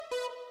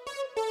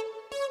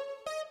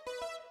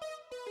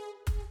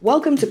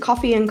Welcome to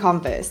Coffee and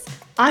Converse.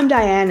 I'm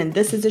Diane, and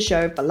this is a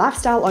show for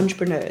lifestyle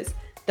entrepreneurs,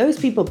 those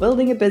people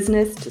building a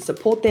business to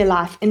support their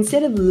life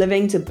instead of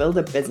living to build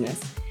a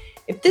business.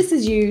 If this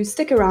is you,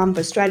 stick around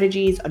for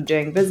strategies on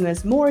doing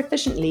business more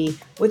efficiently,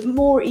 with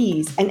more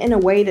ease, and in a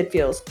way that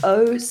feels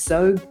oh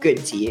so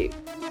good to you.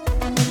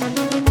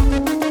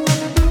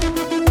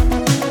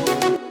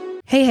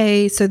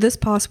 Hey, so this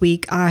past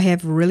week, I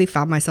have really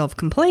found myself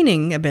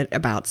complaining a bit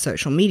about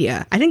social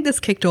media. I think this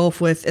kicked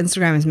off with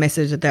Instagram's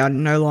message that they are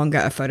no longer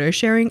a photo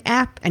sharing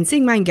app, and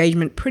seeing my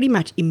engagement pretty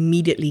much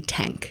immediately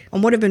tank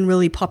on what have been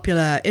really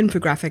popular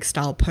infographic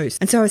style posts.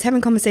 And so I was having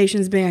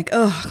conversations being like,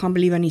 I can't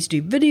believe I need to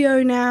do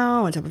video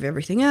now on top of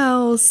everything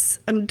else.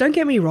 And don't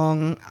get me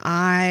wrong,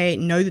 I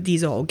know that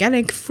these are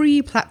organic,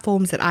 free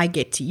platforms that I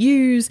get to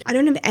use. I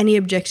don't have any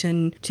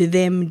objection to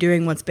them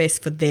doing what's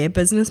best for their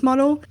business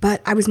model,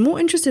 but I was more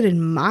interested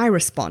in my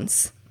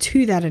response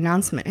to that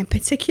announcement, and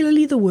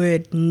particularly the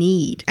word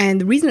need.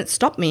 And the reason it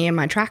stopped me in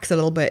my tracks a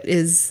little bit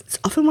is it's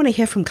often what I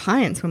hear from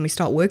clients when we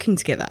start working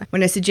together.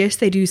 When I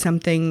suggest they do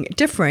something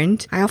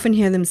different, I often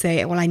hear them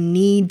say, well, I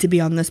need to be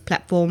on this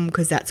platform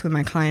because that's where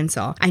my clients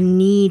are. I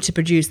need to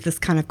produce this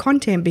kind of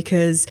content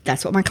because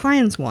that's what my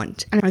clients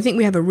want. And I think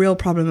we have a real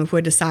problem if we're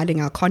deciding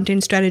our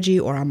content strategy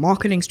or our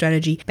marketing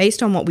strategy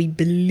based on what we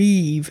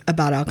believe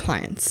about our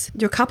clients.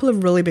 There are a couple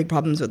of really big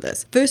problems with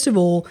this. First of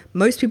all,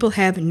 most people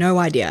have no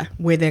idea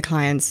where their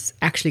clients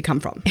actually come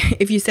from.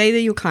 If you say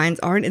that your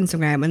clients are on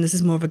Instagram and this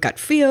is more of a gut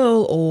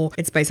feel, or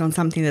it's based on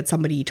something that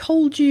somebody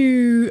told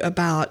you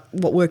about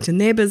what works in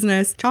their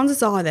business,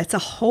 chances are that's a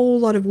whole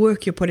lot of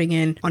work you're putting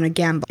in on a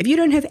gamble. If you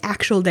don't have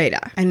actual data,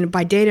 and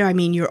by data I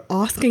mean you're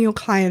asking your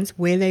clients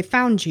where they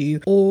found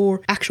you, or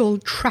actual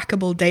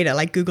trackable data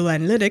like Google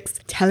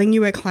Analytics telling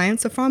you where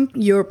clients are from,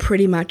 you're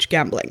pretty much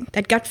gambling.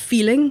 That gut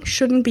feeling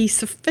shouldn't be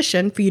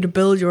sufficient for you to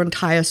build your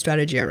entire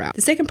strategy around.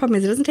 The second problem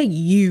is it doesn't take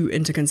you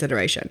into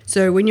consideration.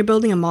 So when you're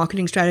building a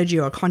marketing strategy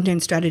or a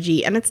content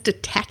strategy and it's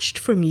detached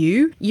from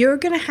you, you're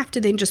going to have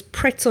to then just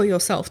pretzel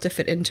yourself to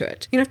fit into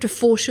it. You're going to have to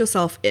force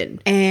yourself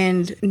in.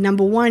 And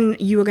number one,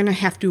 you are going to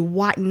have to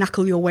white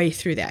knuckle your way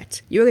through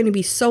that. You're going to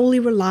be solely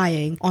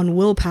relying on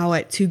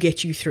willpower to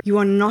get you through. You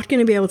are not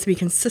going to be able to be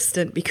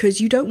consistent because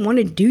you don't want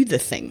to do the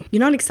thing. You're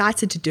not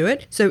excited to do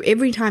it. So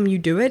every time you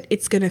do it,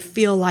 it's going to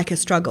feel like a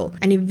struggle.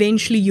 And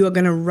eventually you are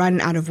going to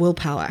run out of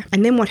willpower.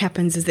 And then what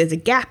happens is there's a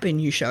gap in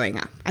you showing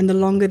up. And the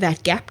longer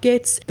that gap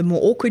gets, the more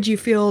awkward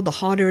you feel, the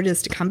harder it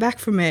is to come back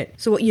from it.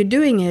 So what you're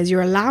doing is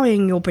you're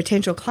allowing your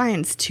potential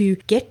clients to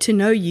get to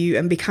know you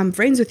and become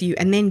friends with you,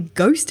 and then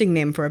ghosting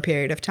them for a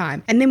period of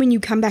time. And then when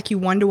you come back, you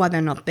wonder why they're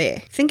not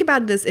there. Think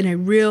about this in a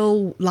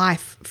real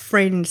life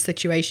friend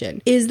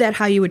situation. Is that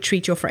how you would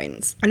treat your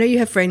friends? I know you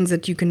have friends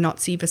that you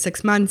cannot see for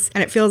 6 months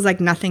and it feels like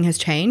nothing has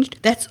changed.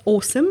 That's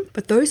awesome,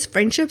 but those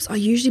friendships are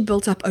usually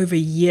built up over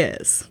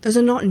years. Those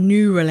are not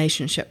new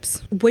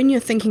relationships. When you're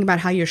thinking about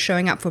how you're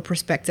showing up for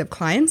prospective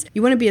clients,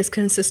 you want to be as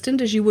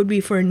consistent as you would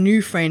be for a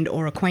new friend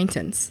or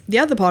acquaintance. The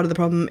other part of the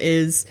problem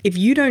is if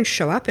you don't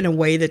show up in a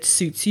way that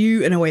suits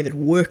you, in a way that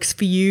works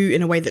for you,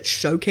 in a way that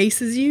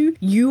showcases you,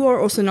 you are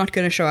also not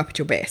going to show up at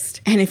your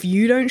best. And if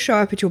you don't show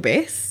up at your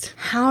best,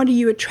 how do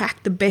you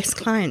attract the best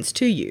clients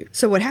to you?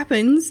 So what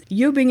happens,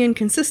 you're being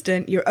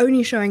inconsistent, you're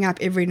only showing up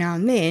every now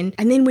and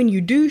then when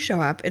you do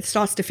show up, it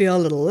starts to feel a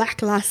little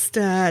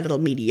lackluster, a little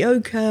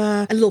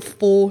mediocre, a little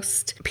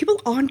forced. People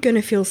aren't going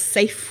to feel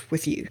safe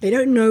with you. They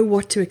don't know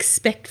what to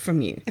expect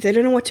from you. If they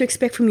don't know what to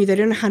expect from you, they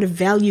don't know how to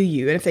value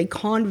you. And if they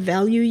can't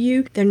value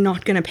you, they're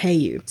not going to pay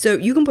you. So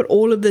you can put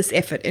all of this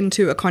effort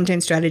into a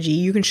content strategy.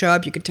 You can show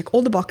up, you can tick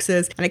all the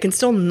boxes, and it can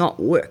still not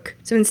work.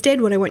 So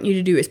instead, what I want you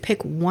to do is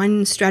pick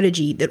one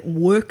strategy that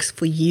works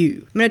for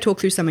you. I'm going to talk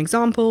through some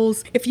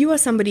examples. If you are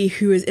somebody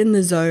who is in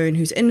the zone,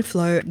 who's in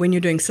flow when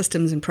you're doing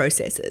systems and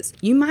processes,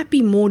 you might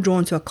be more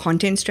drawn to a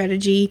content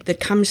strategy that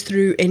comes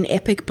through in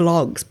epic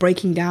blogs,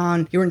 breaking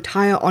down your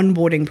entire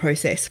onboarding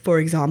process, for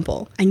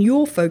example. And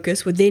your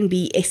focus would then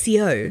be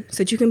SEO, so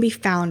that you can be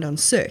found on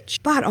search.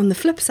 But on the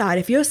flip side,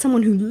 if you're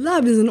someone who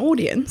loves an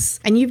audience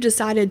and you've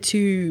decided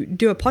to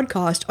do a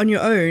podcast on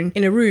your own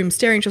in a room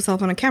staring at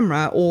yourself on a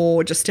camera,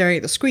 or just staring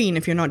at the screen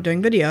if you're not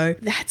doing video,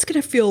 that's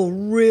going to feel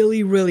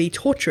really, really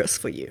torturous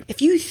for you.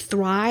 If you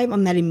thrive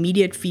on that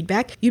immediate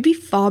feedback, you'd be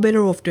far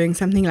better off doing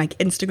something like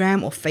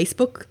Instagram or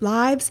Facebook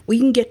Lives, where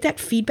you can get that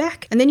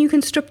feedback and then you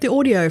can strip the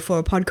audio for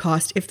a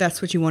podcast if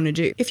that's what you want to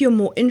do. If you're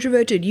more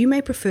introverted, you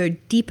may prefer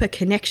deeper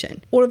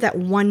connection, all of that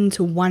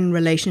one-to-one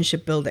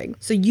relationship building.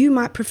 So you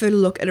might prefer to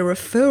look at a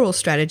referral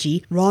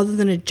strategy rather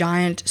than a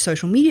giant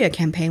social media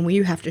campaign where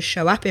you have to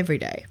show up every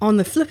day. On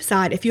the flip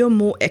side, if you're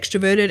more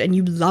extroverted and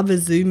you love a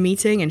Zoom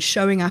meeting and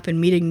showing up and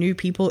meeting new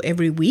people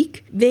every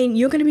week, then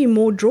you're going to be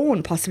more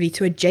drawn possibly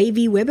to a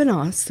JV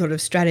webinar sort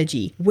of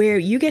strategy where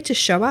you get to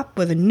show up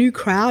with a new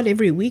crowd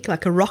every week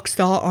like a rock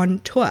star on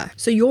tour.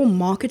 So your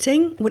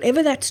marketing,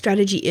 whatever that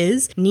strategy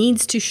is,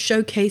 needs to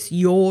showcase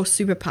your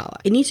superpower.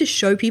 It needs to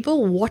show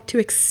people what to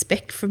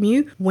expect from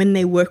you when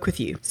they work with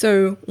you.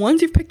 So once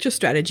once you've picked your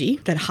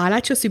strategy that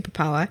highlights your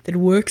superpower, that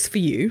works for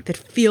you, that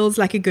feels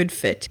like a good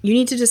fit, you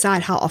need to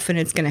decide how often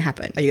it's going to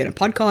happen. Are you going to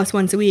podcast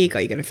once a week? Are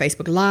you going to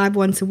Facebook Live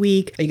once a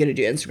week? Are you going to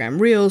do Instagram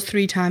Reels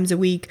 3 times a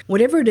week?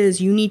 Whatever it is,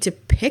 you need to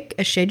pick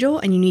a schedule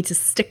and you need to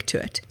stick to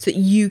it so that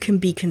you can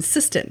be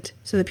consistent,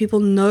 so that people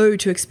know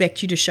to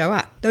expect you to show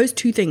up. Those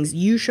 2 things,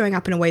 you showing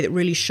up in a way that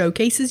really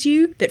showcases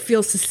you, that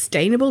feels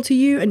sustainable to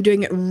you, and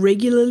doing it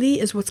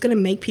regularly is what's going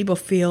to make people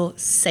feel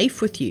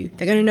safe with you.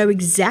 They're going to know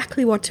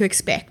exactly what to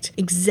expect,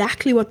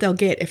 exactly what they'll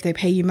get if they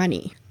pay you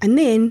money. And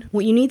then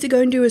what you need to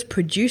go and do is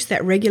produce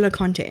that regular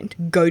content.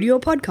 Go to your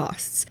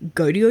podcasts,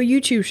 go to your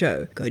YouTube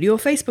show, go to your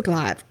Facebook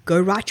Live,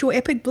 go write your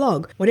epic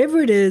blog,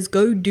 whatever it is,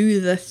 go do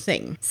the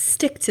thing.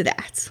 Stick to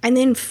that. And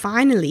then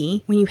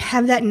finally, when you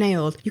have that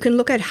nailed, you can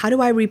look at, how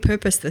do I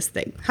repurpose this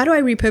thing? How do I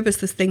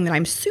repurpose this thing that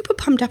I'm super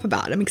pumped up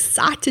about? I'm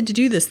excited to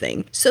do this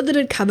thing so that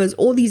it covers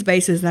all these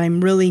bases that I'm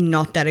really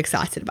not that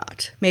excited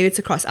about. Maybe it's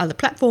across other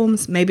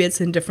platforms, maybe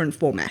it's in different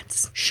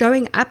formats.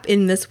 Showing up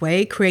in this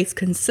way creates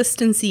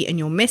consistency in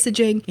your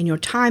messaging, in your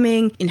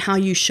timing, in how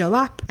you show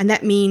up. And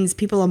that means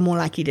people are more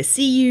likely to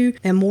see you.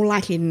 They're more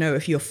likely to know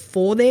if you're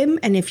for them.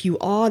 And if you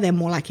are, they're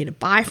more likely to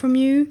buy from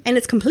you. And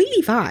it's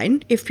completely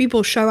fine if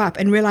people show up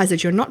and realize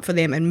that you're not for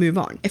them and move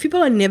on. If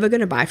people are never going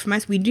to buy from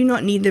us, we do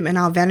not need them in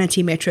our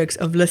vanity metrics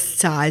of list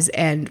size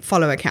and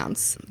follower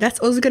accounts. That's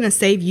also going to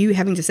save you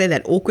having to say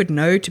that awkward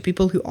no to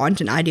people who aren't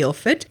an ideal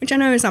fit, which I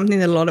know is something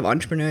that a lot of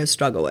entrepreneurs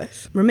struggle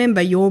with.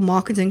 Remember, your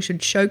marketing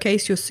should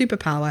showcase your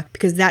superpower,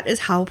 because that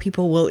is how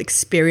people will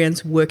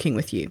experience working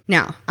with you.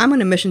 Now, I'm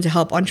on a mission to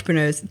help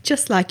entrepreneurs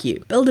just like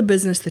you build a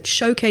business that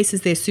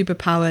showcases their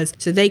superpowers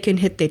so they can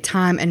hit their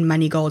time and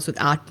money goals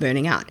without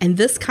burning out. And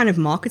this kind of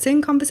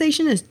marketing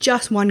conversation is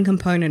just one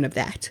component of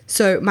that.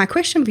 So my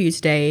question for you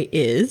today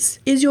is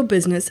your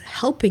business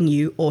helping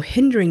you or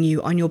hindering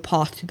you on your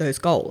path to those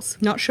goals?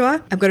 Not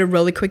sure? I've got a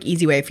really quick,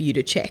 easy way for you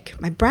to check.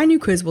 My brand new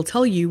quiz will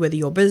tell you whether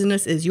your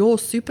business is your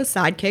super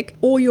sidekick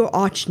or your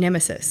arch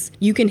nemesis.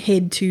 You can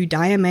head to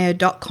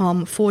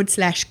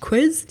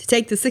dianemayor.com/quiz to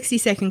take the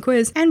 60-second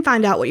quiz and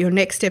find out what your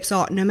next steps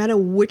are, no matter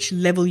which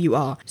level you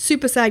are: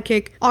 super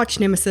sidekick, arch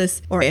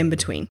nemesis, or in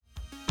between.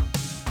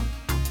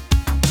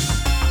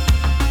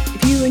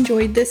 If you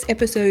enjoyed this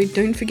episode,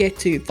 don't forget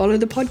to follow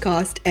the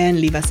podcast and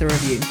leave us a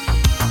review.